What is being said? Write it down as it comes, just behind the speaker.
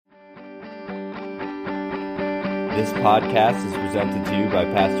This podcast is presented to you by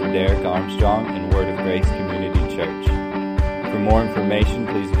Pastor Derek Armstrong and Word of Grace Community Church. For more information,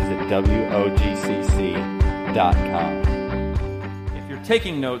 please visit wogcc.com. If you're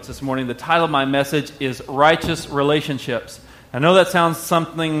taking notes this morning, the title of my message is Righteous Relationships. I know that sounds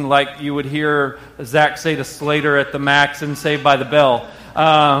something like you would hear Zach say to Slater at the Max and Saved by the Bell.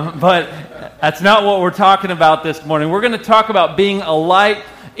 But that's not what we're talking about this morning. We're going to talk about being a light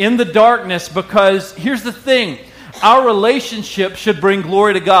in the darkness, because here's the thing. Our relationship should bring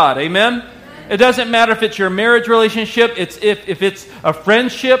glory to God. Amen? It doesn't matter if it's your marriage relationship, if it's a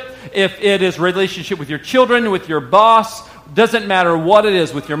friendship, if it is a relationship with your children, with your boss. Doesn't matter what it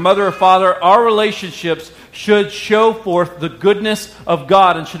is, with your mother or father. Our relationships should show forth the goodness of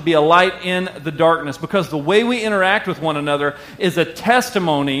God and should be a light in the darkness, because the way we interact with one another is a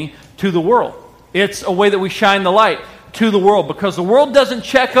testimony to the world. It's a way that we shine the light to the world, because the world doesn't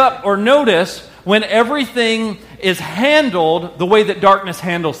check up or notice when everything is handled the way that darkness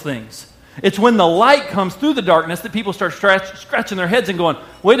handles things. It's when the light comes through the darkness that people start scratching their heads and going,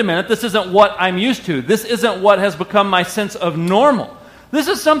 wait a minute, this isn't what I'm used to. This isn't what has become my sense of normal. This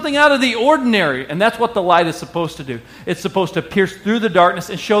is something out of the ordinary, and that's what the light is supposed to do. It's supposed to pierce through the darkness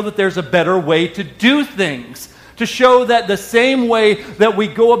and show that there's a better way to do things, to show that the same way that we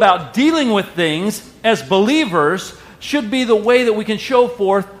go about dealing with things as believers should be the way that we can show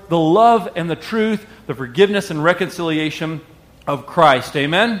forth the love and the truth, the forgiveness and reconciliation of Christ.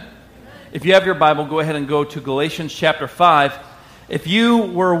 Amen? If you have your Bible, go ahead and go to Galatians chapter 5. If you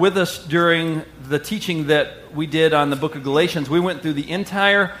were with us during the teaching that we did on the book of Galatians, we went through the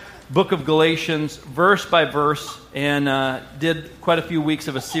entire book of Galatians verse by verse and did quite a few weeks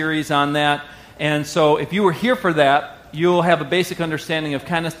of a series on that. And so if you were here for that, you'll have a basic understanding of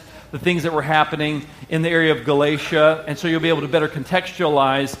kind of the things that were happening in the area of Galatia, and so you'll be able to better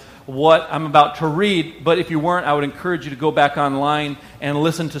contextualize what I'm about to read. But if you weren't, I would encourage you to go back online and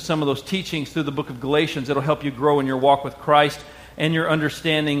listen to some of those teachings through the book of Galatians. It'll help you grow in your walk with Christ and your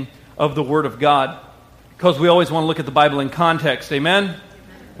understanding of the Word of God, because we always want to look at the Bible in context. Amen?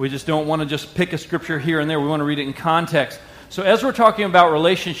 We just don't want to just pick a scripture here and there. We want to read it in context. So as we're talking about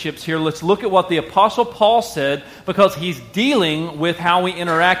relationships here, let's look at what the Apostle Paul said, because he's dealing with how we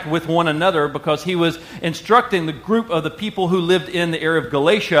interact with one another, because he was instructing the group of the people who lived in the area of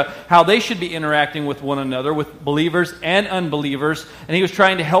Galatia how they should be interacting with one another, with believers and unbelievers, and he was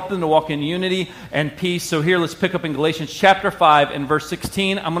trying to help them to walk in unity and peace. So here, let's pick up in Galatians chapter 5 and verse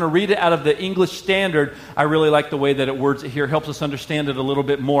 16. I'm going to read it out of the English Standard. I really like the way that it words it here. It helps us understand it a little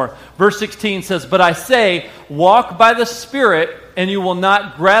bit more. Verse 16 says, "But I say, walk by the Spirit, and you will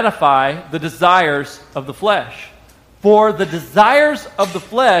not gratify the desires of the flesh. For the desires of the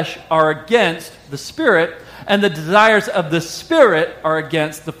flesh are against the Spirit, and the desires of the Spirit are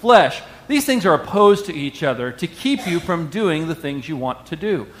against the flesh. These things are opposed to each other to keep you from doing the things you want to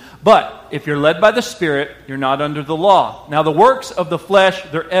do. But if you're led by the Spirit, you're not under the law. Now the works of the flesh,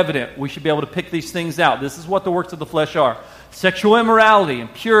 they're evident." We should be able to pick these things out. This is what the works of the flesh are: sexual immorality,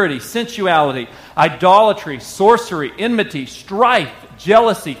 impurity, sensuality, idolatry, sorcery, enmity, strife,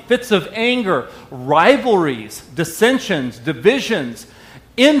 jealousy, fits of anger, rivalries, dissensions, divisions,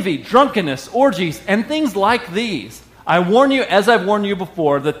 envy, drunkenness, orgies, and things like these. I warn you, as I've warned you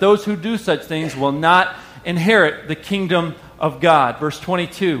before, that those who do such things will not inherit the kingdom of God. Verse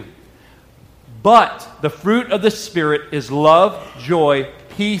 22. "But the fruit of the Spirit is love, joy,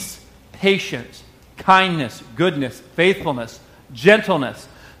 peace, patience, kindness, goodness, faithfulness, gentleness,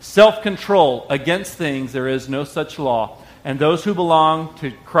 self-control. Against things there is no such law. And those who belong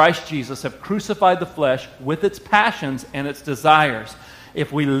to Christ Jesus have crucified the flesh with its passions and its desires.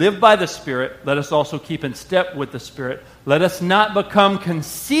 If we live by the Spirit, let us also keep in step with the Spirit. Let us not become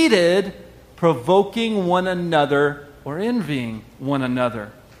conceited, provoking one another or envying one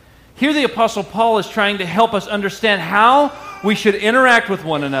another." Here the Apostle Paul is trying to help us understand how we should interact with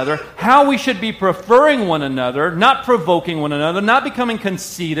one another, how we should be preferring one another, not provoking one another, not becoming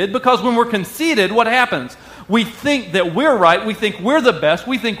conceited, because when we're conceited, what happens? We think that we're right, we think we're the best,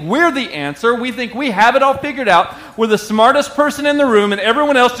 we think we're the answer, we think we have it all figured out, we're the smartest person in the room, and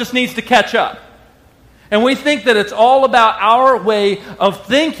everyone else just needs to catch up. And we think that it's all about our way of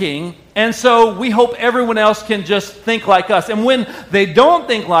thinking, and so we hope everyone else can just think like us. And when they don't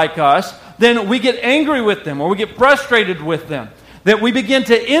think like us, then we get angry with them, or we get frustrated with them. That we begin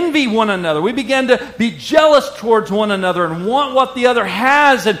to envy one another. We begin to be jealous towards one another and want what the other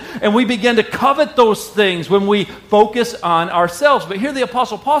has, and we begin to covet those things when we focus on ourselves. But here the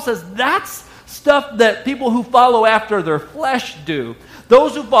Apostle Paul says that's stuff that people who follow after their flesh do.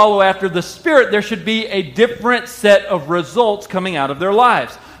 Those who follow after the Spirit, there should be a different set of results coming out of their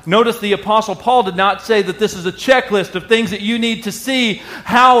lives. Notice the Apostle Paul did not say that this is a checklist of things that you need to see.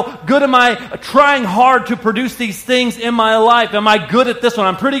 How good am I trying hard to produce these things in my life? Am I good at this one?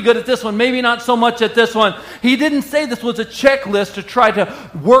 I'm pretty good at this one, maybe not so much at this one. He didn't say this was a checklist to try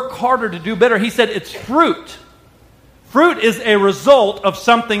to work harder to do better. He said it's fruit. Fruit is a result of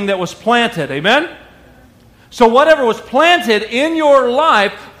something that was planted. Amen? So whatever was planted in your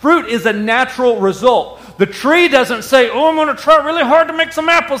life, fruit is a natural result. The tree doesn't say, I'm going to try really hard to make some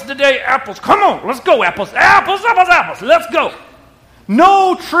apples today. Apples, come on, let's go apples. Apples, apples, apples, let's go.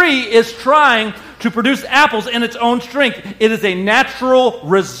 No tree is trying to produce apples in its own strength. It is a natural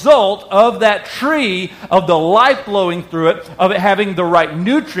result of that tree, of the life flowing through it, of it having the right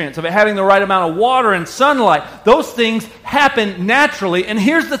nutrients, of it having the right amount of water and sunlight. Those things happen naturally. And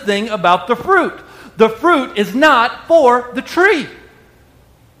here's the thing about the fruit. The fruit is not for the tree.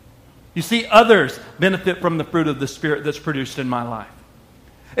 You see, others benefit from the fruit of the Spirit that's produced in my life.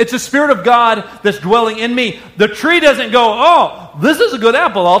 It's the Spirit of God that's dwelling in me. The tree doesn't go, oh, this is a good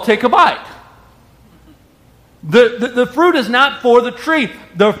apple, I'll take a bite. The fruit is not for the tree.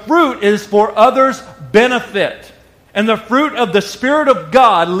 The fruit is for others' benefit. And the fruit of the Spirit of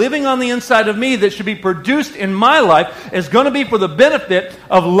God living on the inside of me that should be produced in my life is going to be for the benefit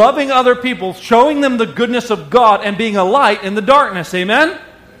of loving other people, showing them the goodness of God, and being a light in the darkness. Amen?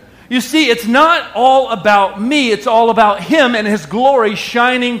 You see, it's not all about me. It's all about Him and His glory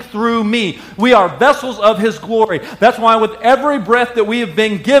shining through me. We are vessels of His glory. That's why with every breath that we have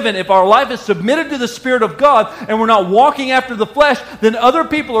been given, if our life is submitted to the Spirit of God and we're not walking after the flesh, then other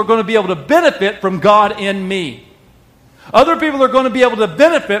people are going to be able to benefit from God in me. Other people are going to be able to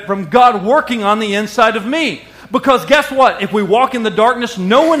benefit from God working on the inside of me. Because guess what? If we walk in the darkness,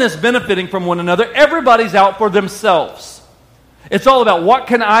 no one is benefiting from one another. Everybody's out for themselves. It's all about what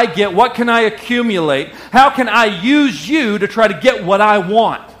can I get, what can I accumulate, how can I use you to try to get what I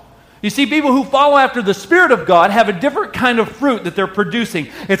want. You see, people who follow after the Spirit of God have a different kind of fruit that they're producing.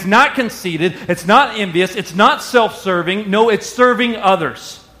 It's not conceited, it's not envious, it's not self-serving. No, it's serving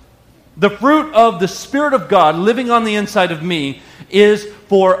others. The fruit of the Spirit of God living on the inside of me is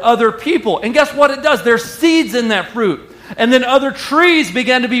for other people. And guess what it does? There's seeds in that fruit. And then other trees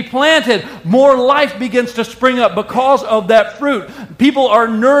began to be planted. More life begins to spring up because of that fruit. People are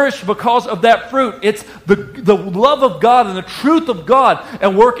nourished because of that fruit. It's the love of God and the truth of God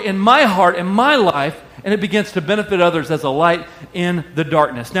at work in my heart and my life, and it begins to benefit others as a light in the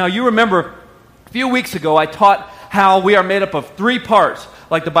darkness. Now, you remember a few weeks ago I taught how we are made up of 3 parts.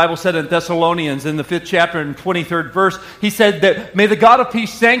 Like the Bible said in Thessalonians in the 5th chapter and 23rd verse, he said that, may the God of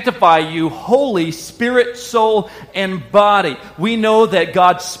peace sanctify you wholly, spirit, soul, and body. We know that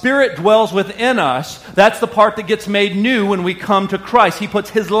God's Spirit dwells within us. That's the part that gets made new when we come to Christ. He puts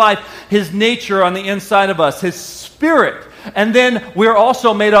His life, His nature on the inside of us, His Spirit. And then we're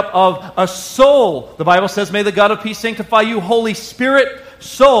also made up of a soul. The Bible says, may the God of peace sanctify you wholly, spirit,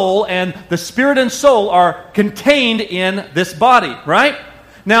 soul, and the spirit and soul are contained in this body, right?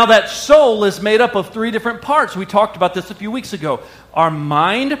 Now that soul is made up of 3 different parts. We talked about this a few weeks ago. Our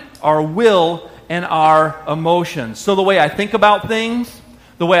mind, our will, and our emotions. So the way I think about things,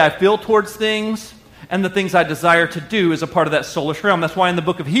 the way I feel towards things, and the things I desire to do is a part of that soulish realm. That's why in the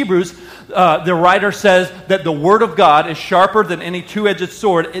book of Hebrews, the writer says that the Word of God is sharper than any two-edged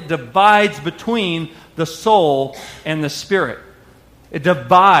sword. It divides between the soul and the spirit. It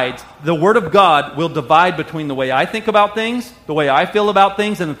divides. The Word of God will divide between the way I think about things, the way I feel about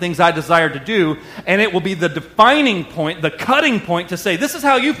things, and the things I desire to do. And it will be the defining point, the cutting point to say, this is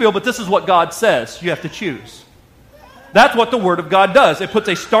how you feel, but this is what God says. You have to choose. That's what the Word of God does. It puts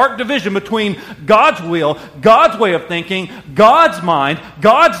a stark division between God's will, God's way of thinking, God's mind,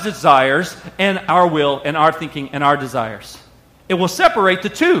 God's desires, and our will and our thinking and our desires. It will separate the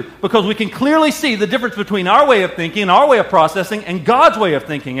two because we can clearly see the difference between our way of thinking, our way of processing, and God's way of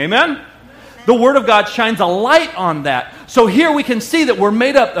thinking. Amen? The Word of God shines a light on that. So here we can see that we're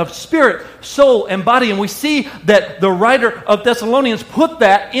made up of spirit, soul, and body. And we see that the writer of Thessalonians put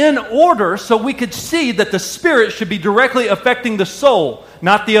that in order so we could see that the spirit should be directly affecting the soul,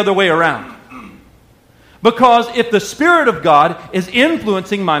 not the other way around. Because if the Spirit of God is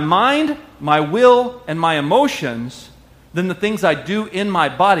influencing my mind, my will, and my emotions, then the things I do in my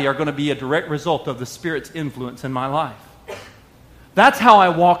body are going to be a direct result of the Spirit's influence in my life. That's how I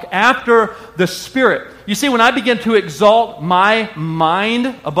walk after the Spirit. You see, when I begin to exalt my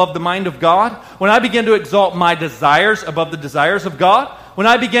mind above the mind of God, when I begin to exalt my desires above the desires of God, when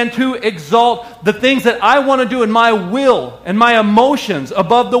I begin to exalt the things that I want to do in my will and my emotions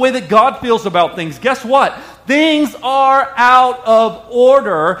above the way that God feels about things, guess what? things are out of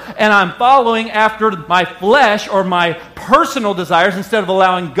order and I'm following after my flesh or my personal desires instead of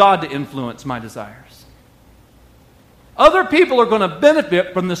allowing God to influence my desires. Other people are going to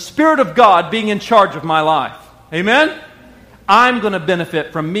benefit from the Spirit of God being in charge of my life. Amen? I'm going to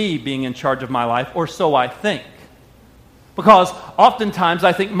benefit from me being in charge of my life, or so I think. Because oftentimes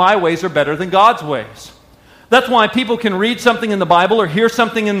I think my ways are better than God's ways. That's why people can read something in the Bible or hear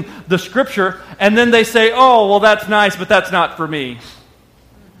something in the Scripture, and then they say, oh, well, that's nice, but that's not for me.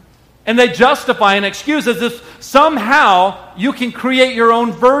 And they justify and excuse as if somehow you can create your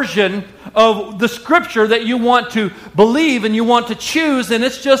own version of the Scripture that you want to believe and you want to choose, and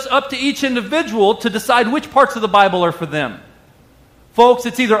it's just up to each individual to decide which parts of the Bible are for them. Folks,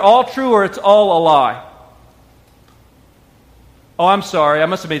 it's either all true or it's all a lie. Oh, I'm sorry, I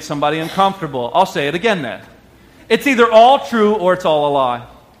must have made somebody uncomfortable. I'll say it again then. It's either all true or it's all a lie.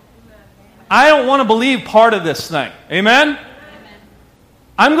 I don't want to believe part of this thing. Amen?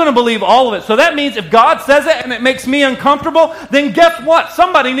 I'm going to believe all of it. So that means if God says it and it makes me uncomfortable, then guess what?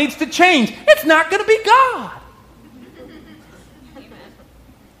 Somebody needs to change. It's not going to be God.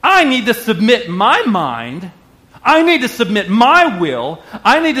 I need to submit my mind. I need to submit my will.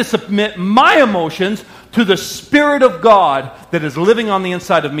 I need to submit my emotions to the Spirit of God that is living on the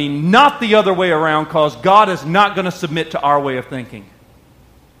inside of me, not the other way around, because God is not going to submit to our way of thinking.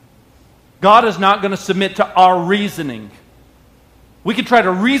 God is not going to submit to our reasoning. We can try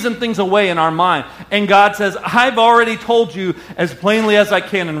to reason things away in our mind. And God says, I've already told you as plainly as I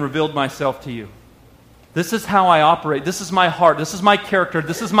can and revealed myself to you. This is how I operate. This is my heart. This is my character.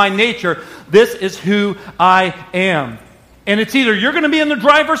 This is my nature. This is who I am. And it's either you're going to be in the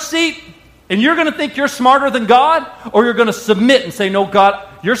driver's seat and you're going to think you're smarter than God, or you're going to submit and say, no, God,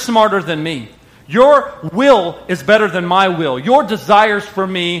 you're smarter than me. Your will is better than my will. Your desires for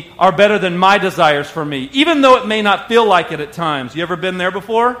me are better than my desires for me, even though it may not feel like it at times. You ever been there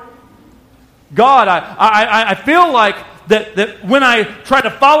before? God, I feel like that when I try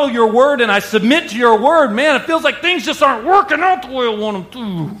to follow your word and I submit to your word, man, it feels like things just aren't working out the way I want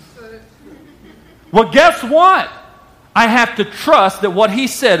them to. Well, guess what? I have to trust that what he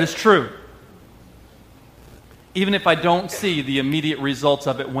said is true, even if I don't see the immediate results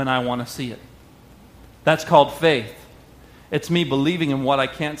of it when I want to see it. That's called faith. It's me believing in what I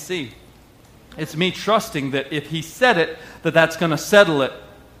can't see. It's me trusting that if he said it, that's going to settle it.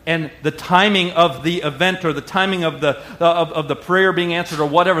 And the timing of the event or the timing of the prayer being answered or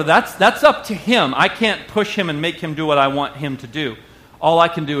whatever, that's up to him. I can't push him and make him do what I want him to do. All I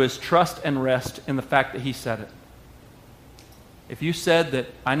can do is trust and rest in the fact that he said it. If you said that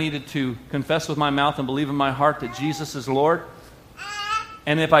I needed to confess with my mouth and believe in my heart that Jesus is Lord,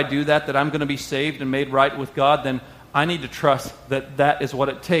 and if I do that I'm going to be saved and made right with God, then I need to trust that is what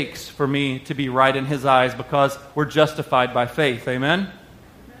it takes for me to be right in his eyes, because we're justified by faith. Amen?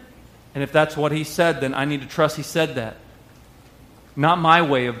 And if that's what he said, then I need to trust he said that. Not my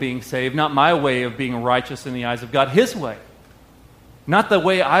way of being saved, not my way of being righteous in the eyes of God, his way. Not the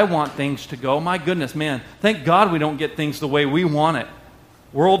way I want things to go. My goodness, man, thank God we don't get things the way we want it.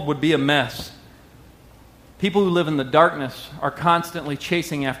 World would be a mess. People who live in the darkness are constantly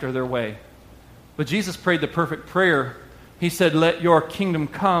chasing after their way. But Jesus prayed the perfect prayer. He said, let your kingdom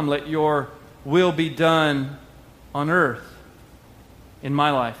come, let your will be done on earth, in my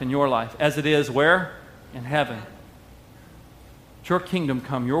life, in your life, as it is where? In heaven. Let your kingdom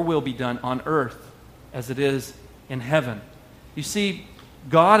come, your will be done on earth, as it is in heaven. You see,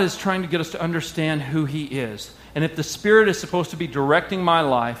 God is trying to get us to understand who he is. And if the Spirit is supposed to be directing my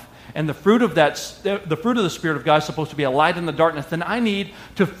life, and the fruit of the Spirit of God is supposed to be a light in the darkness, then I need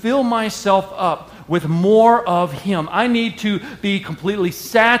to fill myself up with more of him. I need to be completely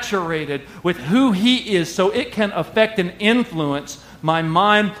saturated with who he is so it can affect and influence my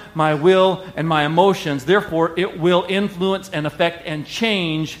mind, my will, and my emotions. Therefore, it will influence and affect and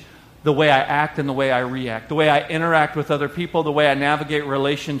change the way I act and the way I react, the way I interact with other people, the way I navigate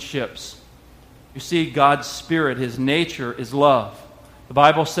relationships. You see, God's Spirit, his nature is love. The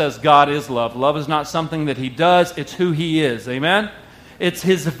Bible says God is love. Love is not something that he does, it's who he is. Amen? It's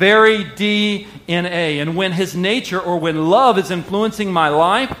his very DNA. And when his nature or when love is influencing my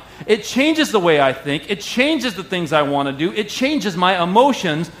life, it changes the way I think. It changes the things I want to do. It changes my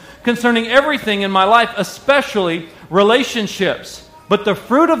emotions concerning everything in my life, especially relationships. But the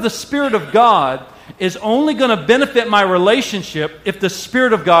fruit of the Spirit of God is only going to benefit my relationship if the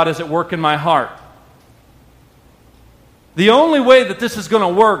Spirit of God is at work in my heart. The only way that this is going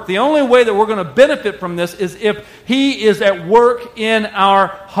to work, the only way that we're going to benefit from this is if he is at work in our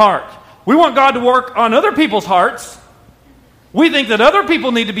heart. We want God to work on other people's hearts. We think that other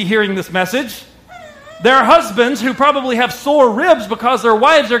people need to be hearing this message. There are husbands who probably have sore ribs because their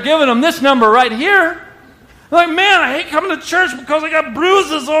wives are giving them this number right here. Like, man, I hate coming to church because I got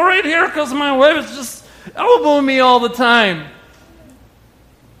bruises all right here because my wife is just elbowing me all the time.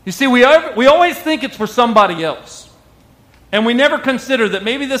 You see, we always think it's for somebody else. And we never consider that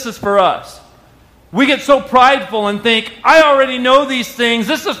maybe this is for us. We get so prideful and think, I already know these things,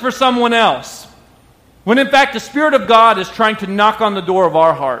 this is for someone else. When in fact, the Spirit of God is trying to knock on the door of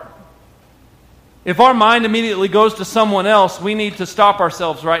our heart. If our mind immediately goes to someone else, we need to stop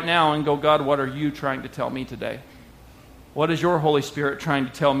ourselves right now and go, God, what are you trying to tell me today? What is your Holy Spirit trying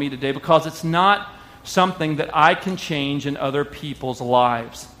to tell me today? Because it's not something that I can change in other people's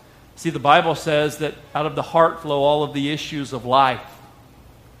lives. See, the Bible says that out of the heart flow all of the issues of life.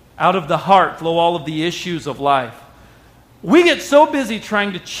 Out of the heart flow all of the issues of life. We get so busy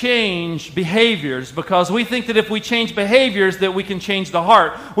trying to change behaviors because we think that if we change behaviors that we can change the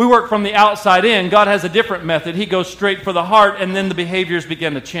heart. We work from the outside in. God has a different method. He goes straight for the heart and then the behaviors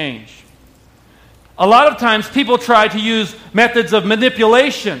begin to change. A lot of times people try to use methods of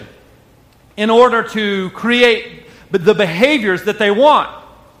manipulation in order to create the behaviors that they want.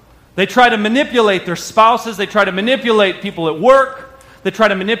 They try to manipulate their spouses. They try to manipulate people at work. They try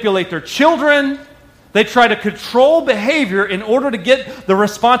to manipulate their children. They try to control behavior in order to get the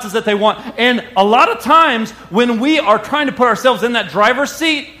responses that they want. And a lot of times when we are trying to put ourselves in that driver's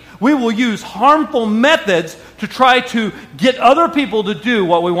seat, we will use harmful methods to try to get other people to do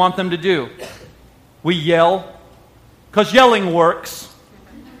what we want them to do. We yell, because yelling works.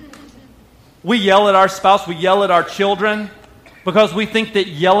 We yell at our spouse, we yell at our children, because we think that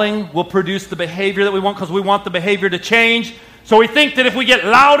yelling will produce the behavior that we want, because we want the behavior to change. So we think that if we get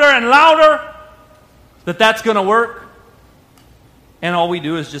louder and louder, that's going to work. And all we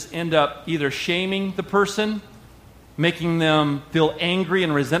do is just end up either shaming the person, making them feel angry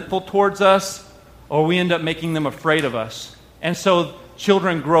and resentful towards us, or we end up making them afraid of us. And so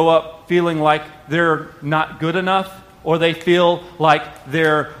children grow up feeling like they're not good enough, or they feel like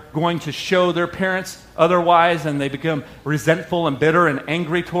they're going to show their parents otherwise, and they become resentful and bitter and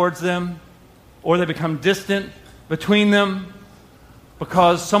angry towards them, or they become distant between them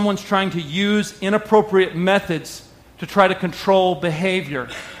because someone's trying to use inappropriate methods to try to control behavior.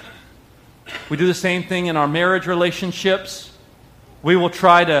 We do the same thing in our marriage relationships. We will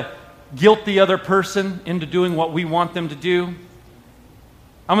try to guilt the other person into doing what we want them to do.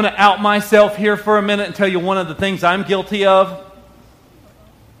 I'm going to out myself here for a minute and tell you one of the things I'm guilty of.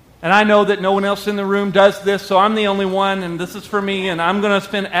 And I know that no one else in the room does this, so I'm the only one, and this is for me, and I'm going to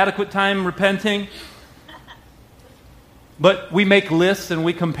spend adequate time repenting. But we make lists and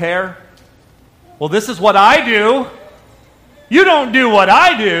we compare. Well, this is what I do. You don't do what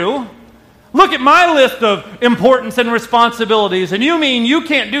I do. Look at my list of importance and responsibilities, and you mean you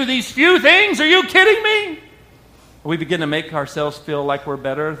can't do these few things? Are you kidding me? We begin to make ourselves feel like we're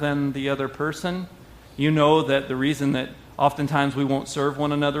better than the other person. You know that the reason that oftentimes we won't serve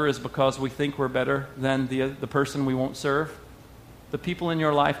one another is because we think we're better than the person we won't serve. The people in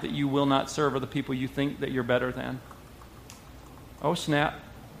your life that you will not serve are the people you think that you're better than. Oh, snap.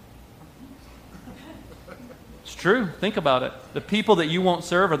 It's true. Think about it. The people that you won't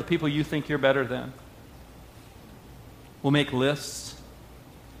serve are the people you think you're better than. We'll make lists,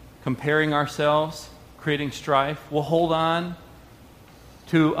 comparing ourselves, creating strife. We'll hold on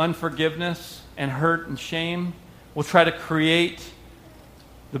to unforgiveness and hurt and shame. We'll try to create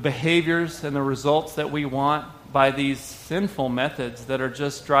the behaviors and the results that we want by these sinful methods that are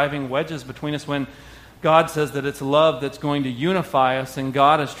just driving wedges between us when God says that it's love that's going to unify us, and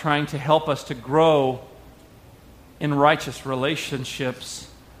God is trying to help us to grow in righteous relationships.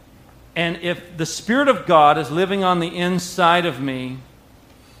 And if the Spirit of God is living on the inside of me,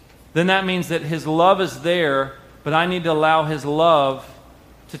 then that means that His love is there, but I need to allow His love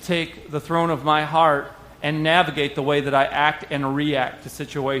to take the throne of my heart and navigate the way that I act and react to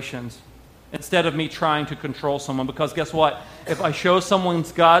situations instead of me trying to control someone. Because guess what? If I show someone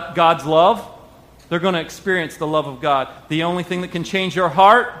God's love, they're going to experience the love of God. The only thing that can change your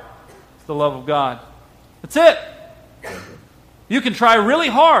heart is the love of God. That's it. You can try really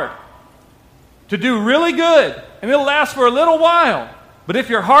hard to do really good, and it'll last for a little while. But if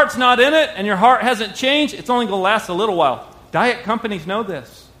your heart's not in it and your heart hasn't changed, it's only going to last a little while. Diet companies know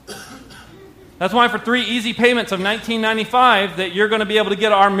this. That's why for 3 easy payments of $19.95 that you're going to be able to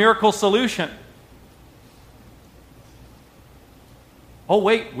get our miracle solution. Oh,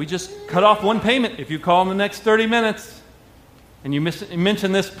 wait, we just cut off one payment if you call in the next 30 minutes. And you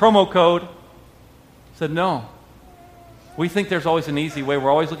mention this promo code. I said, no. We think there's always an easy way. We're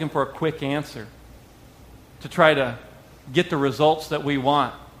always looking for a quick answer to try to get the results that we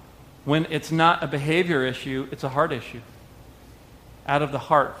want. When it's not a behavior issue, it's a heart issue. Out of the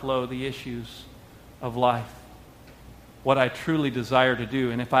heart flow the issues of life. What I truly desire to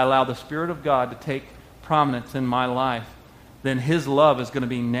do. And if I allow the Spirit of God to take prominence in my life, then His love is going to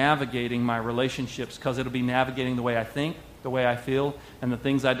be navigating my relationships, because it'll be navigating the way I think, the way I feel, and the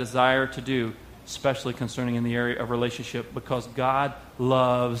things I desire to do, especially concerning in the area of relationship, because God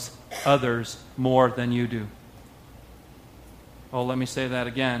loves others more than you do. Oh, let me say that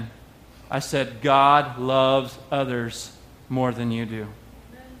again. I said God loves others more than you do.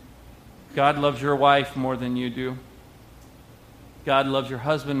 God loves your wife more than you do. God loves your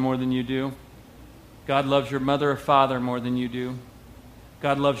husband more than you do. God loves your mother or father more than you do.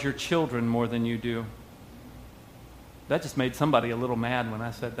 God loves your children more than you do. That just made somebody a little mad when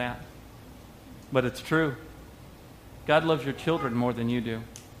I said that. But it's true. God loves your children more than you do.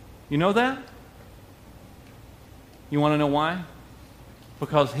 You know that? You want to know why?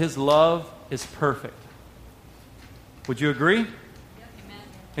 Because His love is perfect. Would you agree? Amen.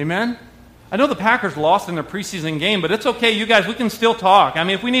 Amen? I know the Packers lost in their preseason game, but it's okay, you guys, we can still talk. I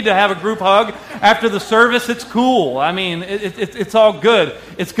mean, if we need to have a group hug after the service, it's cool. I mean, it's all good.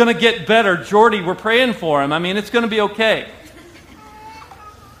 It's going to get better. Jordy, we're praying for him. I mean, it's going to be okay.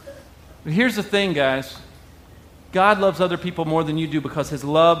 But here's the thing, guys. God loves other people more than you do because His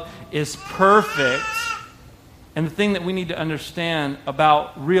love is perfect. And the thing that we need to understand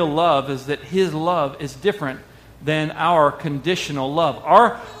about real love is that His love is different than our conditional love.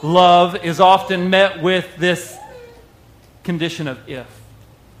 Our love is often met with this condition of if.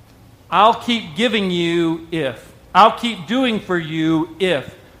 I'll keep giving you if. I'll keep doing for you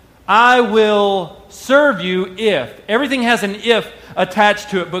if. I will serve you if. Everything has an if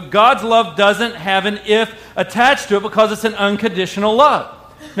attached to it, but God's love doesn't have an if attached to it because it's an unconditional love.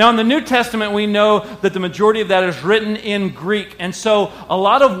 Now, in the New Testament, we know that the majority of that is written in Greek. And so a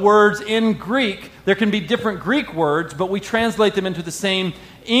lot of words in Greek, there can be different Greek words, but we translate them into the same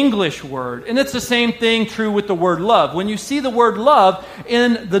English word. And it's the same thing true with the word love. When you see the word love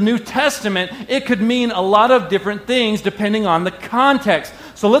in the New Testament, it could mean a lot of different things depending on the context.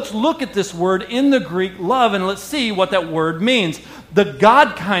 So let's look at this word in the Greek, love, and let's see what that word means. The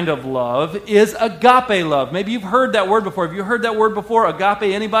God kind of love is agape love. Maybe you've heard that word before. Have you heard that word before?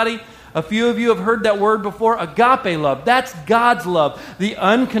 Agape, anybody? A few of you have heard that word before. Agape love. That's God's love. The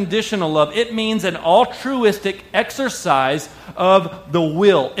unconditional love. It means an altruistic exercise of the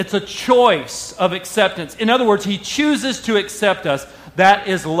will. It's a choice of acceptance. In other words, He chooses to accept us. That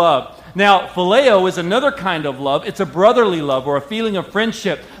is love. Now, phileo is another kind of love. It's a brotherly love or a feeling of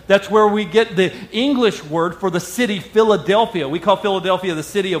friendship. That's where we get the English word for the city Philadelphia. We call Philadelphia the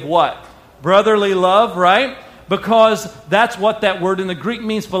city of what? Brotherly love, right? Because that's what that word in the Greek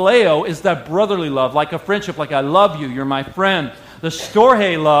means. Phileo is that brotherly love, like a friendship, like I love you, you're my friend. The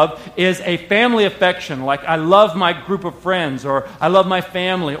storge love is a family affection, like I love my group of friends, or I love my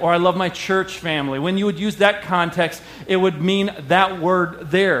family, or I love my church family. When you would use that context, it would mean that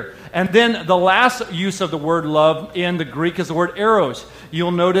word there. And then the last use of the word love in the Greek is the word eros.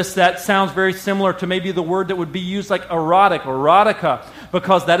 You'll notice that sounds very similar to maybe the word that would be used like erotic, erotica,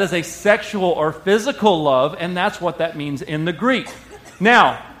 because that is a sexual or physical love, and that's what that means in the Greek.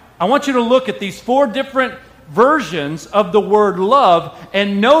 Now, I want you to look at these 4 different versions of the word love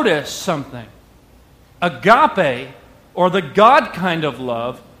and notice something. Agape, or the God kind of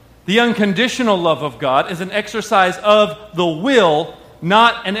love, the unconditional love of God, is an exercise of the will,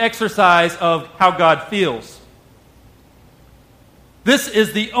 not an exercise of how God feels. This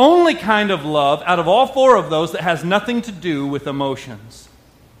is the only kind of love out of all 4 of those that has nothing to do with emotions.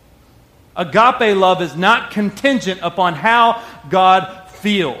 Agape love is not contingent upon how God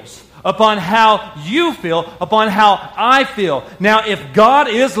feels, upon how you feel, upon how I feel. Now, if God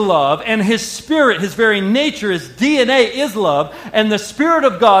is love and His Spirit, His very nature, His DNA is love, and the Spirit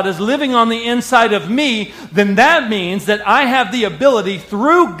of God is living on the inside of me, then that means that I have the ability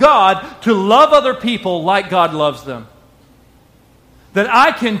through God to love other people like God loves them. That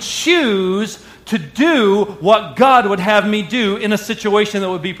I can choose to do what God would have me do in a situation that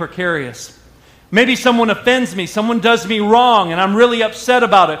would be precarious. Maybe someone offends me, someone does me wrong, and I'm really upset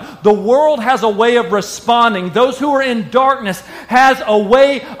about it. The world has a way of responding. Those who are in darkness has a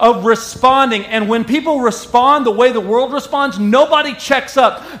way of responding. And when people respond the way the world responds, nobody checks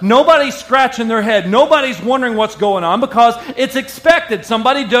up. Nobody's scratching their head. Nobody's wondering what's going on because it's expected.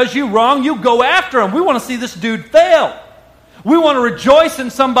 Somebody does you wrong, you go after them. We want to see this dude fail. We want to rejoice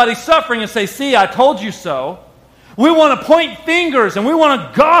in somebody's suffering and say, see, I told you so. We want to point fingers and we want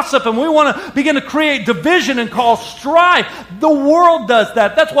to gossip and we want to begin to create division and cause strife. The world does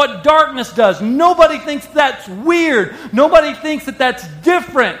that. That's what darkness does. Nobody thinks that's weird. Nobody thinks that that's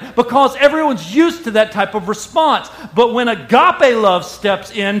different because everyone's used to that type of response. But when agape love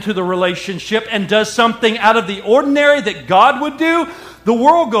steps into the relationship and does something out of the ordinary that God would do, the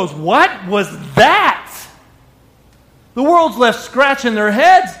world goes, "What was that?" The world's left scratching their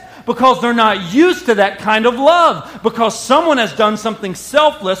heads, because they're not used to that kind of love. Because someone has done something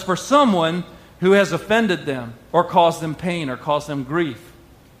selfless for someone who has offended them or caused them pain or caused them grief.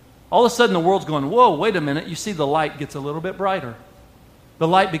 All of a sudden the world's going, "Whoa, wait a minute." You see the light gets a little bit brighter. The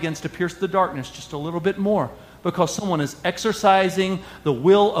light begins to pierce the darkness just a little bit more because someone is exercising the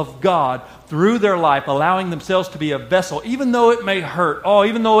will of God through their life, allowing themselves to be a vessel, even though it may hurt,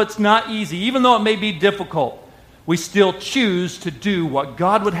 even though it's not easy, even though it may be difficult. We still choose to do what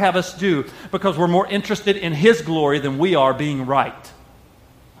God would have us do because we're more interested in His glory than we are being right.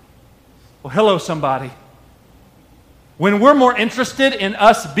 Well, hello, somebody. When we're more interested in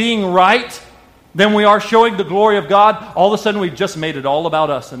us being right than we are showing the glory of God, all of a sudden we've just made it all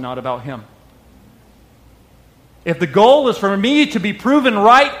about us and not about Him. If the goal is for me to be proven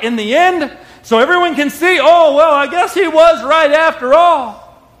right in the end, so everyone can see, "Oh, well, I guess he was right after all,"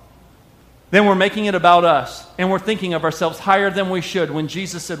 then we're making it about us. And we're thinking of ourselves higher than we should when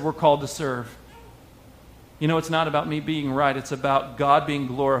Jesus said we're called to serve. You know, it's not about me being right. It's about God being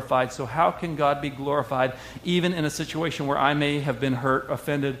glorified. So how can God be glorified even in a situation where I may have been hurt,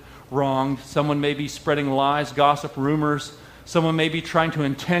 offended, wronged? Someone may be spreading lies, gossip, rumors. Someone may be trying to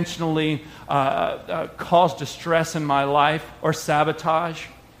intentionally cause distress in my life or sabotage.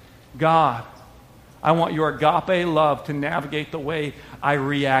 God, I want your agape love to navigate the way I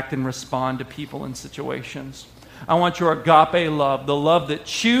react and respond to people and situations. I want your agape love, the love that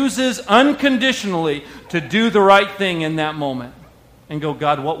chooses unconditionally to do the right thing in that moment. And go,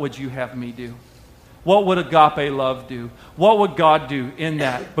 "God, what would you have me do? What would agape love do? What would God do in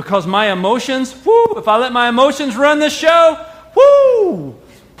that?" Because my emotions, if I let my emotions run this show,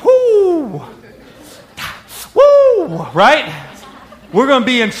 right? We're going to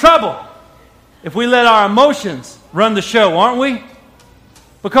be in trouble if we let our emotions run the show, aren't we?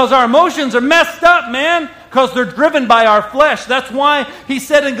 Because our emotions are messed up, man. Because they're driven by our flesh. That's why he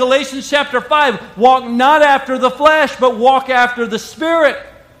said in Galatians chapter 5, "Walk not after the flesh, but walk after the Spirit."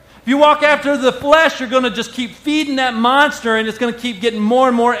 If you walk after the flesh, you're going to just keep feeding that monster, and it's going to keep getting more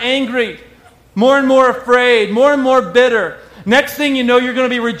and more angry, more and more afraid, more and more bitter. Next thing you know, you're going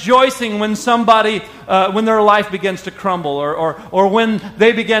to be rejoicing when somebody, when their life begins to crumble or when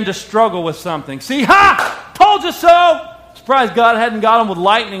they begin to struggle with something. See, told you so! Surprised God hadn't got them with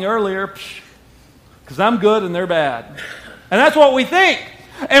lightning earlier. Because I'm good and they're bad. And that's what we think.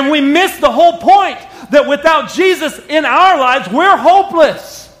 And we miss the whole point that without Jesus in our lives, we're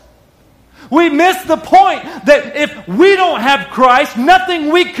hopeless. We miss the point that if we don't have Christ,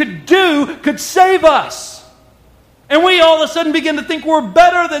 nothing we could do could save us. And we all of a sudden begin to think we're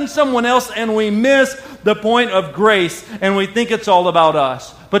better than someone else, and we miss the point of grace, and we think it's all about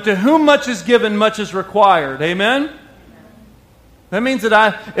us. But to whom much is given, much is required. Amen? That means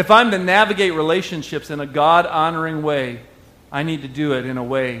that if I'm to navigate relationships in a God-honoring way, I need to do it in a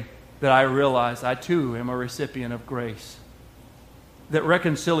way that I realize I too am a recipient of grace. That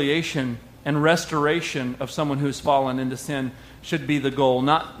reconciliation and restoration of someone who's fallen into sin should be the goal,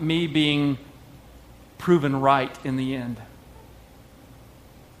 not me being proven right in the end,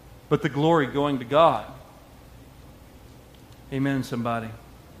 but the glory going to God. Amen, somebody.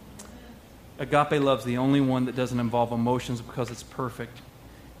 Agape love's the only one that doesn't involve emotions because it's perfect.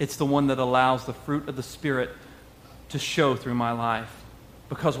 It's the one that allows the fruit of the Spirit to show through my life.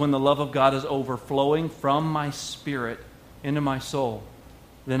 Because when the love of God is overflowing from my spirit into my soul,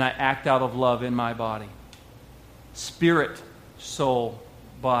 then I act out of love in my body. Spirit, soul,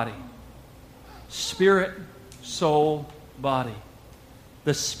 body. Spirit, soul, body.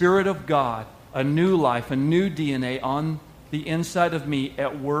 The Spirit of God, a new life, a new DNA on the inside of me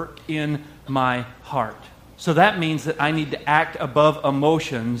at work in my heart. So that means that I need to act above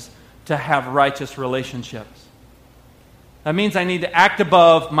emotions to have righteous relationships. That means I need to act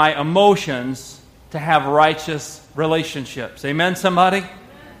above my emotions to have righteous relationships. Amen, somebody?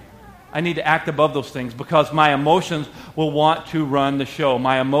 I need to act above those things because my emotions will want to run the show.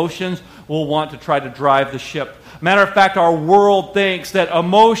 My emotions will want to try to drive the ship. Matter of fact, our world thinks that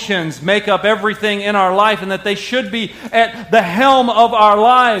emotions make up everything in our life and that they should be at the helm of our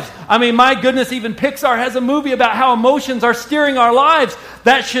lives. I mean, my goodness, even Pixar has a movie about how emotions are steering our lives.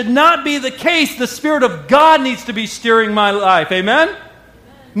 That should not be the case. The Spirit of God needs to be steering my life. Amen?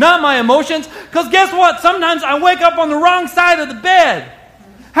 not my emotions. Because guess what? Sometimes I wake up on the wrong side of the bed.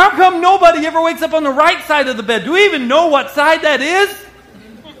 How come nobody ever wakes up on the right side of the bed? Do we even know what side that is?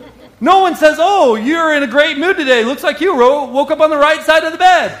 No one says, oh, you're in a great mood today. Looks like you woke up on the right side of the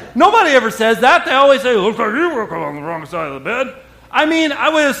bed. Nobody ever says that. They always say, looks like you woke up on the wrong side of the bed. I mean, I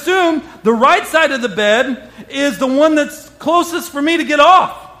would assume the right side of the bed is the one that's closest for me to get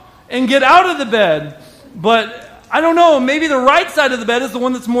off and get out of the bed. But I don't know, maybe the right side of the bed is the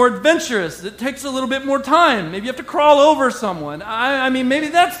one that's more adventurous. It takes a little bit more time. Maybe you have to crawl over someone. I mean, maybe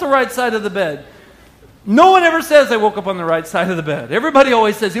that's the right side of the bed. No one ever says they woke up on the right side of the bed. Everybody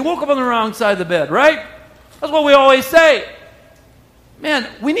always says he woke up on the wrong side of the bed, right? That's what we always say. Man,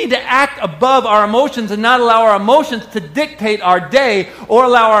 we need to act above our emotions and not allow our emotions to dictate our day or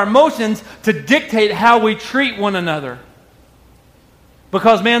allow our emotions to dictate how we treat one another.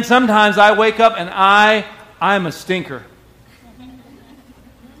 Because, man, sometimes I wake up and I'm a stinker.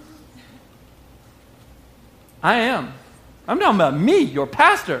 I am. I'm talking about me, your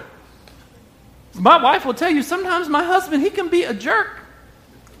pastor. My wife will tell you sometimes my husband, he can be a jerk.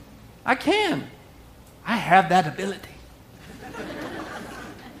 I can. I have that ability.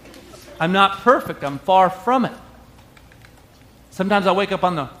 I'm not perfect. I'm far from it. Sometimes I wake up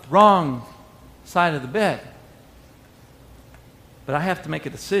on the wrong side of the bed. But I have to make a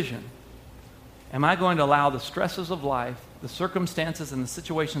decision. Am I going to allow the stresses of life, the circumstances and the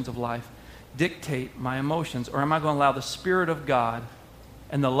situations of life dictate my emotions? Or am I going to allow the Spirit of God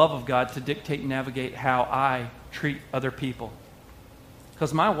and the love of God to dictate and navigate how I treat other people?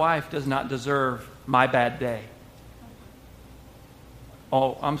 Because my wife does not deserve my bad day.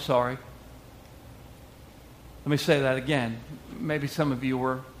 Oh, I'm sorry. Let me say that again. Maybe some of you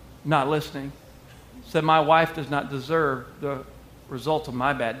were not listening. Said my wife does not deserve the result of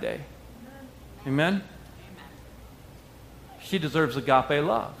my bad day. Amen? She deserves agape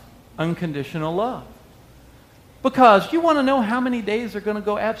love, unconditional love. Because you want to know how many days are going to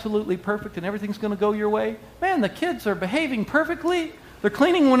go absolutely perfect and everything's going to go your way? Man, the kids are behaving perfectly. They're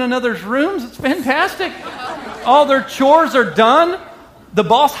cleaning one another's rooms. It's fantastic. All their chores are done. The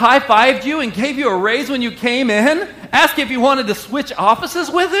boss high-fived you and gave you a raise when you came in. Asked if you wanted to switch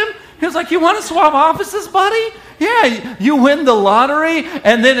offices with him. He was like, you want to swap offices, buddy? Yeah, you win the lottery,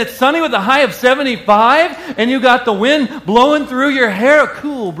 and then it's sunny with a high of 75, and you got the wind blowing through your hair, a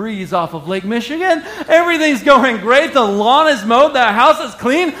cool breeze off of Lake Michigan. Everything's going great. The lawn is mowed. The house is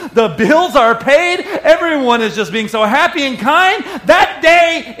clean. The bills are paid. Everyone is just being so happy and kind. That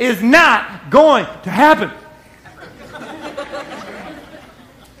day is not going to happen.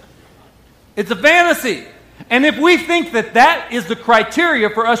 It's a fantasy. And if we think that that is the criteria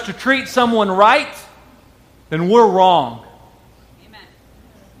for us to treat someone right, then we're wrong. Amen.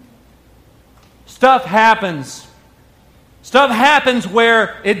 Stuff happens. Stuff happens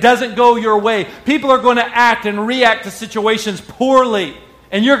where it doesn't go your way. People are going to act and react to situations poorly,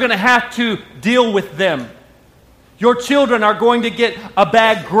 and you're going to have to deal with them. Your children are going to get a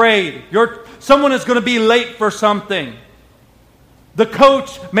bad grade. Someone is going to be late for something. The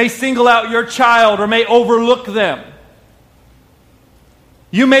coach may single out your child or may overlook them.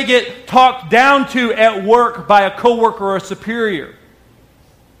 You may get talked down to at work by a coworker or a superior.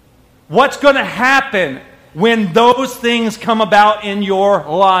 What's going to happen when those things come about in your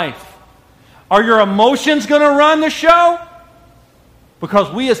life? Are your emotions going to run the show? Because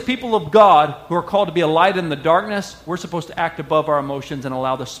we as people of God who are called to be a light in the darkness, we're supposed to act above our emotions and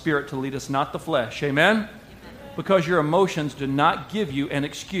allow the Spirit to lead us, not the flesh. Amen? Because your emotions do not give you an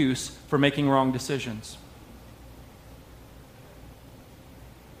excuse for making wrong decisions.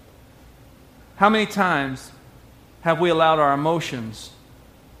 How many times have we allowed our emotions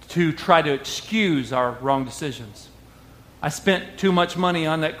to try to excuse our wrong decisions? I spent too much money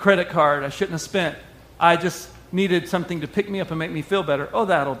on that credit card I shouldn't have spent. I just needed something to pick me up and make me feel better. Oh,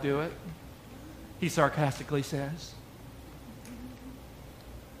 that'll do it, he sarcastically says.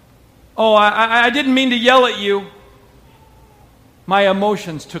 Oh, I didn't mean to yell at you. My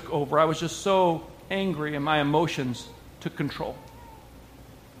emotions took over. I was just so angry and my emotions took control.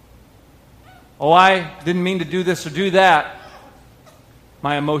 Oh, I didn't mean to do this or do that.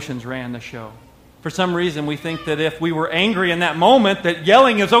 My emotions ran the show. For some reason, we think that if we were angry in that moment, that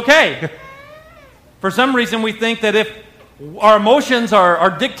yelling is okay. For some reason, we think that if our emotions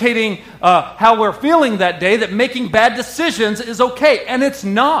are dictating how we're feeling that day, that making bad decisions is okay. And it's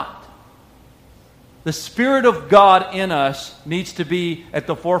not. The Spirit of God in us needs to be at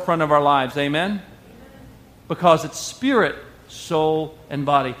the forefront of our lives. Amen? Because it's spirit, soul, and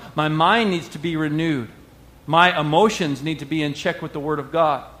body. My mind needs to be renewed. My emotions need to be in check with the Word of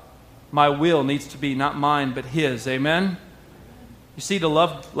God. My will needs to be not mine, but His. Amen? You see, to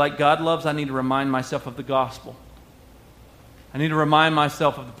love like God loves, I need to remind myself of the gospel. I need to remind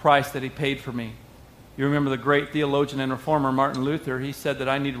myself of the price that He paid for me. You remember the great theologian and reformer Martin Luther. He said that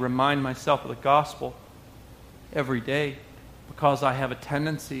I need to remind myself of the gospel every day because I have a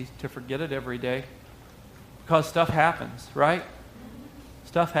tendency to forget it every day. Because stuff happens, right?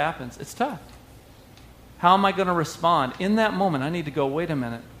 Stuff happens. It's tough. How am I going to respond? In that moment, I need to go, wait a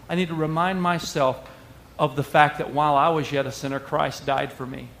minute. I need to remind myself of the fact that while I was yet a sinner, Christ died for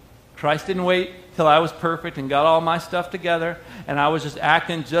me. Christ didn't wait till I was perfect and got all my stuff together, and I was just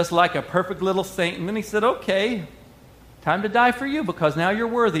acting just like a perfect little saint. And then He said, okay, time to die for you because now you're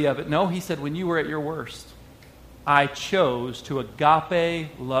worthy of it. No, He said, when you were at your worst, I chose to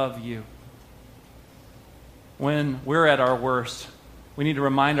agape love you. When we're at our worst, we need to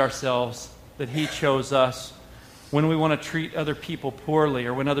remind ourselves that He chose us. When we want to treat other people poorly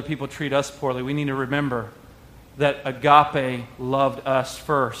or when other people treat us poorly, we need to remember that agape loved us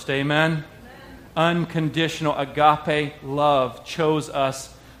first. Amen? Unconditional agape love chose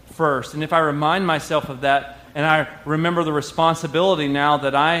us first. And if I remind myself of that and I remember the responsibility now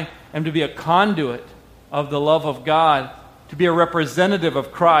that I am to be a conduit of the love of God, to be a representative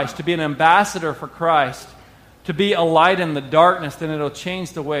of Christ, to be an ambassador for Christ, to be a light in the darkness, then it'll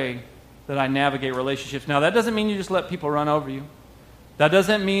change the way that I navigate relationships. Now, that doesn't mean you just let people run over you. That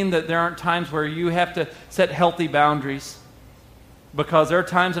doesn't mean that there aren't times where you have to set healthy boundaries. Because there are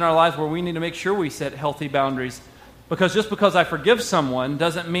times in our lives where we need to make sure we set healthy boundaries. Because just because I forgive someone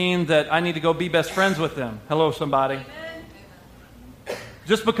doesn't mean that I need to go be best friends with them. Hello, somebody.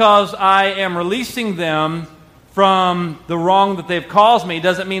 Just because I am releasing them from the wrong that they've caused me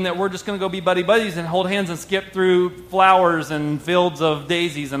doesn't mean that we're just going to go be buddies and hold hands and skip through flowers and fields of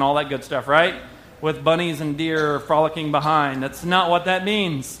daisies and all that good stuff, right? With bunnies and deer frolicking behind. That's not what that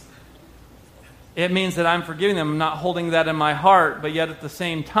means. It means that I'm forgiving them. I'm not holding that in my heart, but yet at the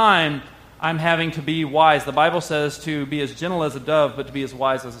same time, I'm having to be wise. The Bible says to be as gentle as a dove, but to be as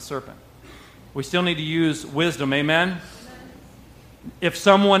wise as a serpent. We still need to use wisdom, amen? If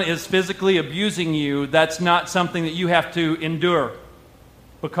someone is physically abusing you, that's not something that you have to endure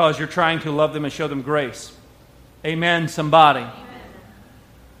because you're trying to love them and show them grace. Amen, somebody. Amen.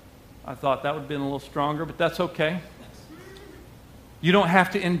 I thought that would have been a little stronger, but that's okay. You don't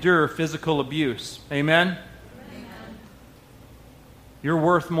have to endure physical abuse. Amen? Amen. You're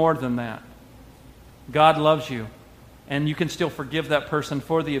worth more than that. God loves you, and you can still forgive that person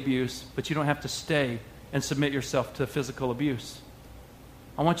for the abuse, but you don't have to stay and submit yourself to physical abuse.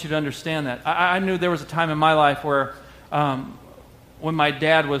 I want you to understand that. I knew there was a time in my life where when my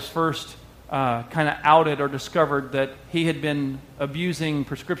dad was first kind of outed or discovered that he had been abusing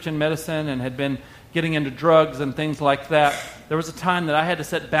prescription medicine and had been getting into drugs and things like that, there was a time that I had to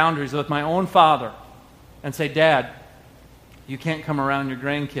set boundaries with my own father and say, Dad, you can't come around your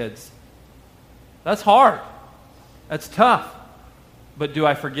grandkids. That's hard. That's tough. But do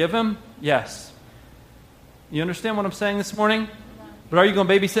I forgive him? Yes. You understand what I'm saying this morning? But are you going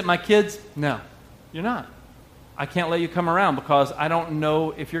to babysit my kids? No, you're not. I can't let you come around because I don't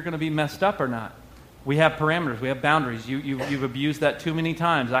know if you're going to be messed up or not. We have parameters. We have boundaries. You've abused that too many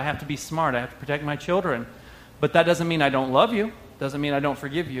times. I have to be smart. I have to protect my children. But that doesn't mean I don't love you. Doesn't mean I don't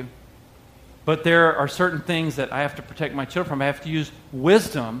forgive you. But there are certain things that I have to protect my children from. I have to use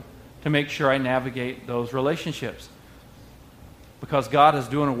wisdom to make sure I navigate those relationships. Because God is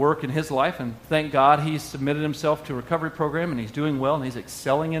doing a work in his life, and thank God he's submitted himself to a recovery program, and he's doing well, and he's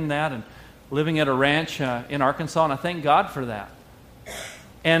excelling in that, and living at a ranch in Arkansas, and I thank God for that.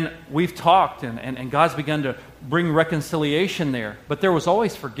 And we've talked, and God's begun to bring reconciliation there, but there was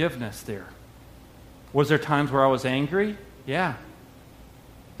always forgiveness there. Was there times where I was angry? Yeah.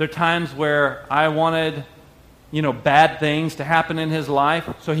 There are times where I wanted, bad things to happen in his life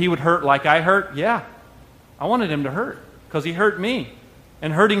so he would hurt like I hurt? Yeah. I wanted him to hurt. Because he hurt me.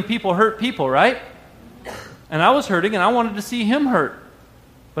 And hurting people hurt people, right? And I was hurting, and I wanted to see him hurt.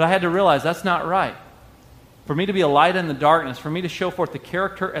 But I had to realize that's not right. For me to be a light in the darkness, for me to show forth the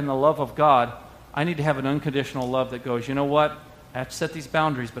character and the love of God, I need to have an unconditional love that goes, you know what? I have to set these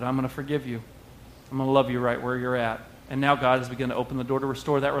boundaries, but I'm going to forgive you. I'm going to love you right where you're at. And now God has begun to open the door to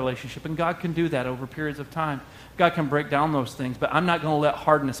restore that relationship. And God can do that over periods of time. God can break down those things. But I'm not going to let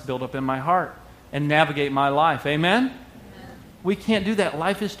hardness build up in my heart and navigate my life. Amen? We can't do that.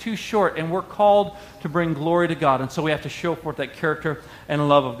 Life is too short, and we're called to bring glory to God. And so we have to show forth that character and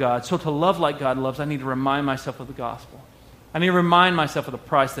love of God. So to love like God loves, I need to remind myself of the gospel. I need to remind myself of the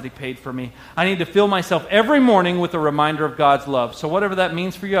price that he paid for me. I need to fill myself every morning with a reminder of God's love. So whatever that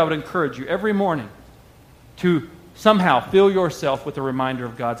means for you, I would encourage you every morning to somehow fill yourself with a reminder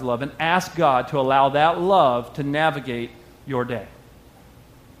of God's love and ask God to allow that love to navigate your day.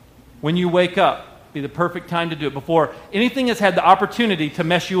 When you wake up, be the perfect time to do it before anything has had the opportunity to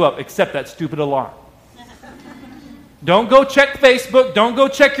mess you up except that stupid alarm. Don't go check Facebook. Don't go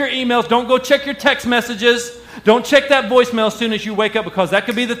check your emails. Don't go check your text messages. Don't check that voicemail as soon as you wake up, because that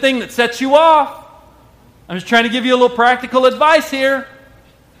could be the thing that sets you off. I'm just trying to give you a little practical advice here.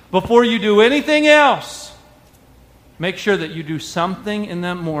 Before you do anything else, make sure that you do something in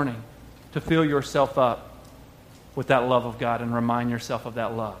that morning to fill yourself up with that love of God and remind yourself of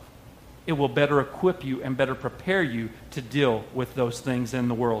that love. It will better equip you and better prepare you to deal with those things in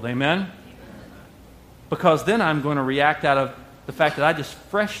the world. Amen? Because then I'm going to react out of the fact that I just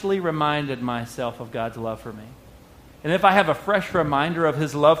freshly reminded myself of God's love for me. And if I have a fresh reminder of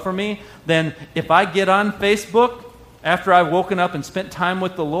His love for me, then if I get on Facebook after I've woken up and spent time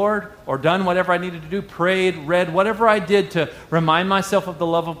with the Lord, or done whatever I needed to do, prayed, read, whatever I did to remind myself of the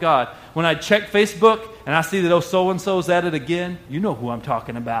love of God, when I check Facebook and I see that, oh, so-and-so's at it again, you know who I'm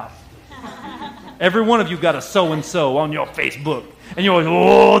talking about. Every one of you got a so-and-so on your Facebook. And you're like,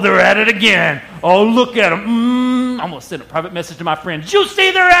 oh, they're at it again. Oh, look at them. I'm going to send a private message to my friend. Did you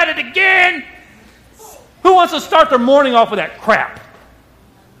see they're at it again? Who wants to start their morning off with that crap?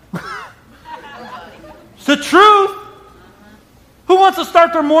 It's the truth. Who wants to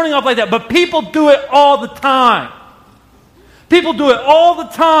start their morning off like that? But people do it all the time. People do it all the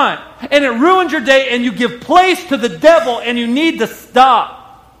time. And it ruins your day, and you give place to the devil, and you need to stop.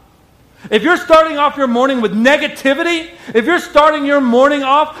 If you're starting off your morning with negativity, if you're starting your morning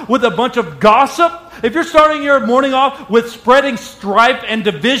off with a bunch of gossip, if you're starting your morning off with spreading strife and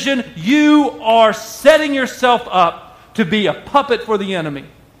division, you are setting yourself up to be a puppet for the enemy.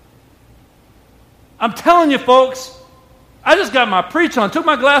 I'm telling you, folks, I just got my preach on, took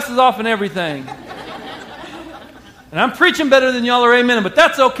my glasses off and everything. And I'm preaching better than y'all are amen, but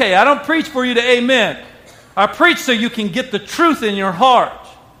that's okay. I don't preach for you to amen. I preach so you can get the truth in your heart.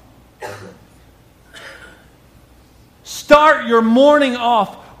 Start your morning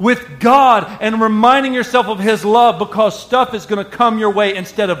off with God and reminding yourself of His love, because stuff is going to come your way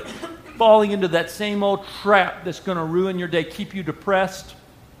instead of falling into that same old trap that's going to ruin your day, keep you depressed,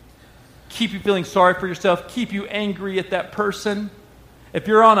 keep you feeling sorry for yourself, keep you angry at that person. If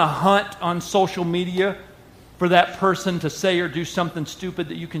you're on a hunt on social media for that person to say or do something stupid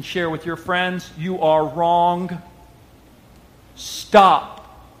that you can share with your friends, you are wrong. Stop.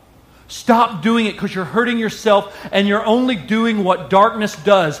 Stop doing it, because you're hurting yourself and you're only doing what darkness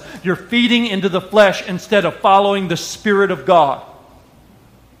does. You're feeding into the flesh instead of following the Spirit of God.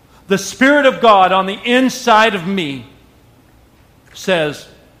 The Spirit of God on the inside of me says,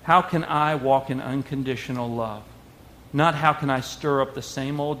 how can I walk in unconditional love? Not how can I stir up the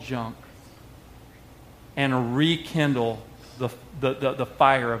same old junk and rekindle the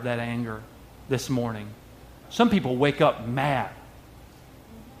fire of that anger this morning. Some people wake up mad.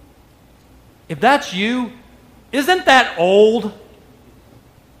 If that's you, isn't that old?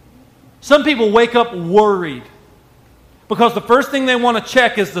 Some people wake up worried because the first thing they want to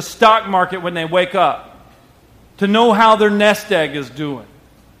check is the stock market when they wake up to know how their nest egg is doing.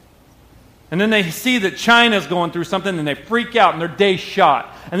 And then they see that China's going through something and they freak out and their day's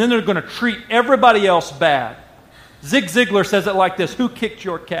shot. And then they're going to treat everybody else bad. Zig Ziglar says it like this: who kicked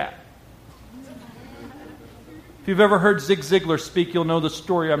your cat? If you've ever heard Zig Ziglar speak, you'll know the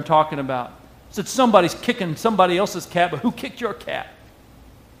story I'm talking about. He said somebody's kicking somebody else's cat, but who kicked your cat?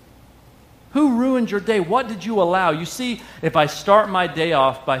 Who ruined your day? What did you allow? You see, if I start my day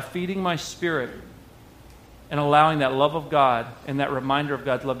off by feeding my spirit and allowing that love of God and that reminder of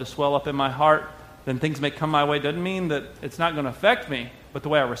God's love to swell up in my heart, then things may come my way. Doesn't mean that it's not going to affect me, but the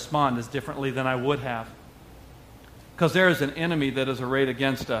way I respond is differently than I would have. Because there is an enemy that is arrayed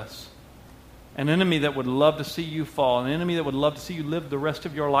against us. An enemy that would love to see you fall. An enemy that would love to see you live the rest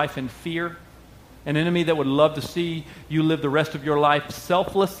of your life in fear. An enemy that would love to see you live the rest of your life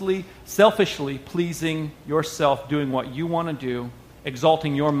selfishly pleasing yourself, doing what you want to do,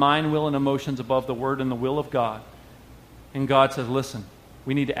 exalting your mind, will, and emotions above the word and the will of God. And God says, listen,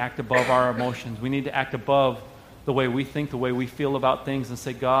 we need to act above our emotions. We need to act above the way we think, the way we feel about things, and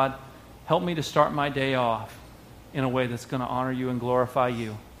say, God, help me to start my day off in a way that's going to honor you and glorify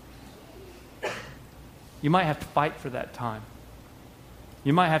you. You might have to fight for that time.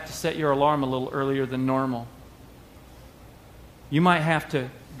 You might have to set your alarm a little earlier than normal. You might have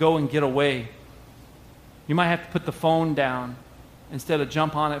to go and get away. You might have to put the phone down instead of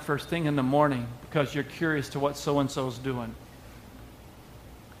jump on it first thing in the morning because you're curious to what so-and-so is doing.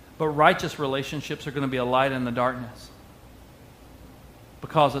 But righteous relationships are going to be a light in the darkness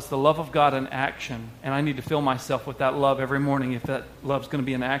because it's the love of God in action, and I need to fill myself with that love every morning if that love's going to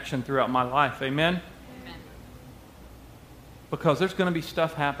be in action throughout my life. Amen? Because there's going to be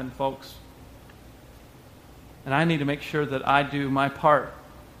stuff happen, folks. And I need to make sure that I do my part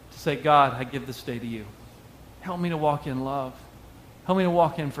to say, God, I give this day to you. Help me to walk in love. Help me to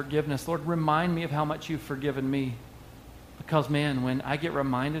walk in forgiveness. Lord, remind me of how much you've forgiven me. Because, man, when I get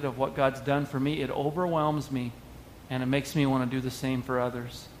reminded of what God's done for me, it overwhelms me, and it makes me want to do the same for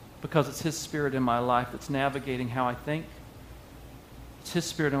others. Because it's His Spirit in my life that's navigating how I think. It's His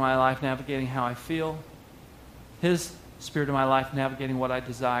Spirit in my life navigating how I feel. His Spirit in my life navigating what I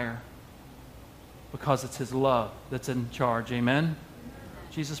desire. Because it's His love that's in charge. Amen?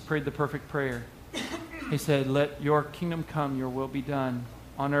 Jesus prayed the perfect prayer. He said, let your kingdom come, your will be done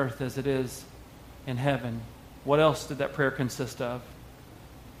on earth as it is in heaven. What else did that prayer consist of?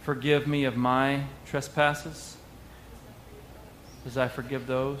 Forgive me of my trespasses, as I forgive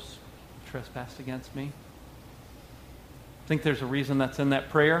those who trespass against me. I think there's a reason that's in that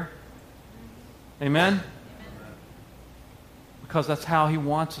prayer. Amen? Because that's how He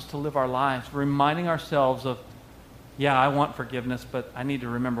wants us to live our lives. Reminding ourselves of, yeah, I want forgiveness, but I need to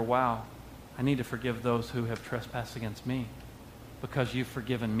remember, wow, I need to forgive those who have trespassed against me because you've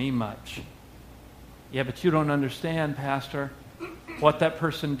forgiven me much. Yeah, but you don't understand, Pastor, what that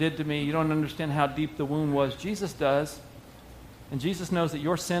person did to me. You don't understand how deep the wound was. Jesus does. And Jesus knows that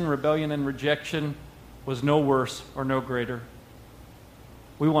your sin, rebellion, and rejection was no worse or no greater.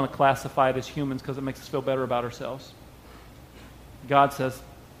 We want to classify it as humans because it makes us feel better about ourselves. God says,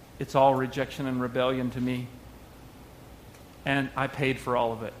 it's all rejection and rebellion to me. And I paid for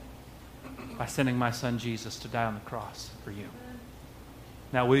all of it by sending my son Jesus to die on the cross for you.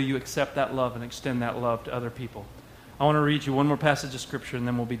 Now, will you accept that love and extend that love to other people? I want to read you one more passage of Scripture, and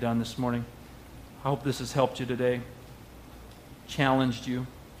then we'll be done this morning. I hope this has helped you today, challenged you.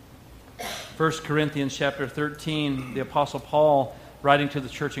 1 Corinthians chapter 13, the Apostle Paul writing to the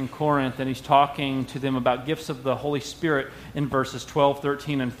church in Corinth, and he's talking to them about gifts of the Holy Spirit in verses 12,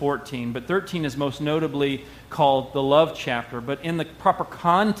 13, and 14. But 13 is most notably called the love chapter. But in the proper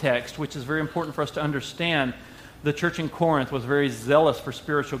context, which is very important for us to understand, the church in Corinth was very zealous for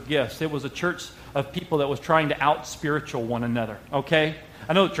spiritual gifts. It was a church of people that was trying to out-spiritual one another, okay?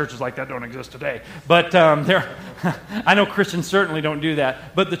 I know churches like that don't exist today, but I know Christians certainly don't do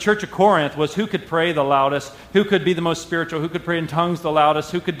that. But the church of Corinth was who could pray the loudest, who could be the most spiritual, who could pray in tongues the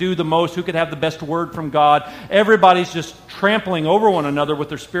loudest, who could do the most, who could have the best word from God. Everybody's just trampling over one another with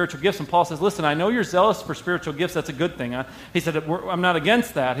their spiritual gifts. And Paul says, listen, I know you're zealous for spiritual gifts. That's a good thing. He said, I'm not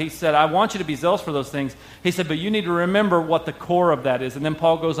against that. He said, I want you to be zealous for those things. He said, but you need to remember what the core of that is. And then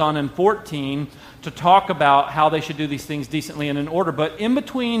Paul goes on in 14 to talk about how they should do these things decently and in order. But in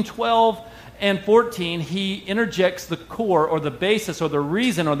between 12 and 14, he interjects the core or the basis or the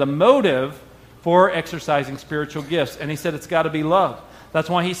reason or the motive for exercising spiritual gifts. And he said it's got to be love. That's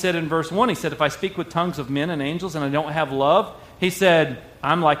why he said in verse 1, he said, if I speak with tongues of men and angels and I don't have love, he said,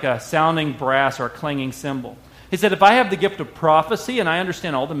 I'm like a sounding brass or a clanging cymbal. He said, if I have the gift of prophecy and I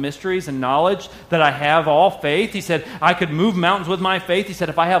understand all the mysteries and knowledge that I have all faith, he said, I could move mountains with my faith. He said,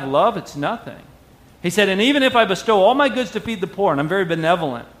 if I have love, it's nothing. He said, and even if I bestow all my goods to feed the poor, and I'm very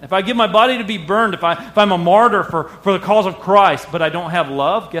benevolent, if I give my body to be burned, if I'm a martyr for the cause of Christ, but I don't have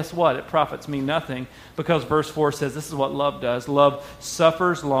love, guess what? It profits me nothing, because verse 4 says this is what love does. Love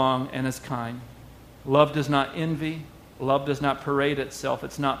suffers long and is kind. Love does not envy. Love does not parade itself.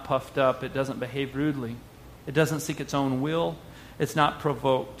 It's not puffed up. It doesn't behave rudely. It doesn't seek its own will. It's not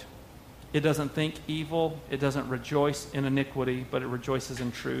provoked. It doesn't think evil. It doesn't rejoice in iniquity, but it rejoices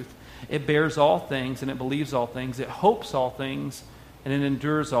in truth. It bears all things, and it believes all things. It hopes all things, and it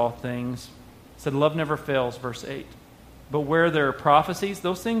endures all things. It said, love never fails, verse 8. But where there are prophecies,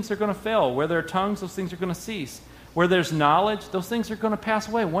 those things are going to fail. Where there are tongues, those things are going to cease. Where there's knowledge, those things are going to pass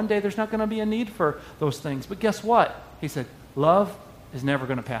away. One day there's not going to be a need for those things. But guess what? He said, love is never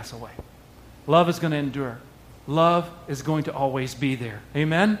going to pass away. Love is going to endure. Love is going to always be there.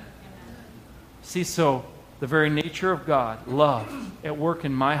 Amen? See, so the very nature of God, love, at work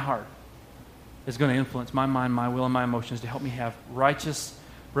in my heart, is going to influence my mind, my will, and my emotions to help me have righteous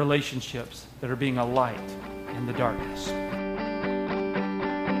relationships that are being a light in the darkness.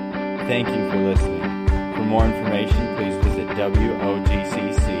 Thank you for listening. For more information, please visit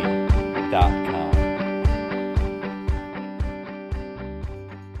WOGCC.com.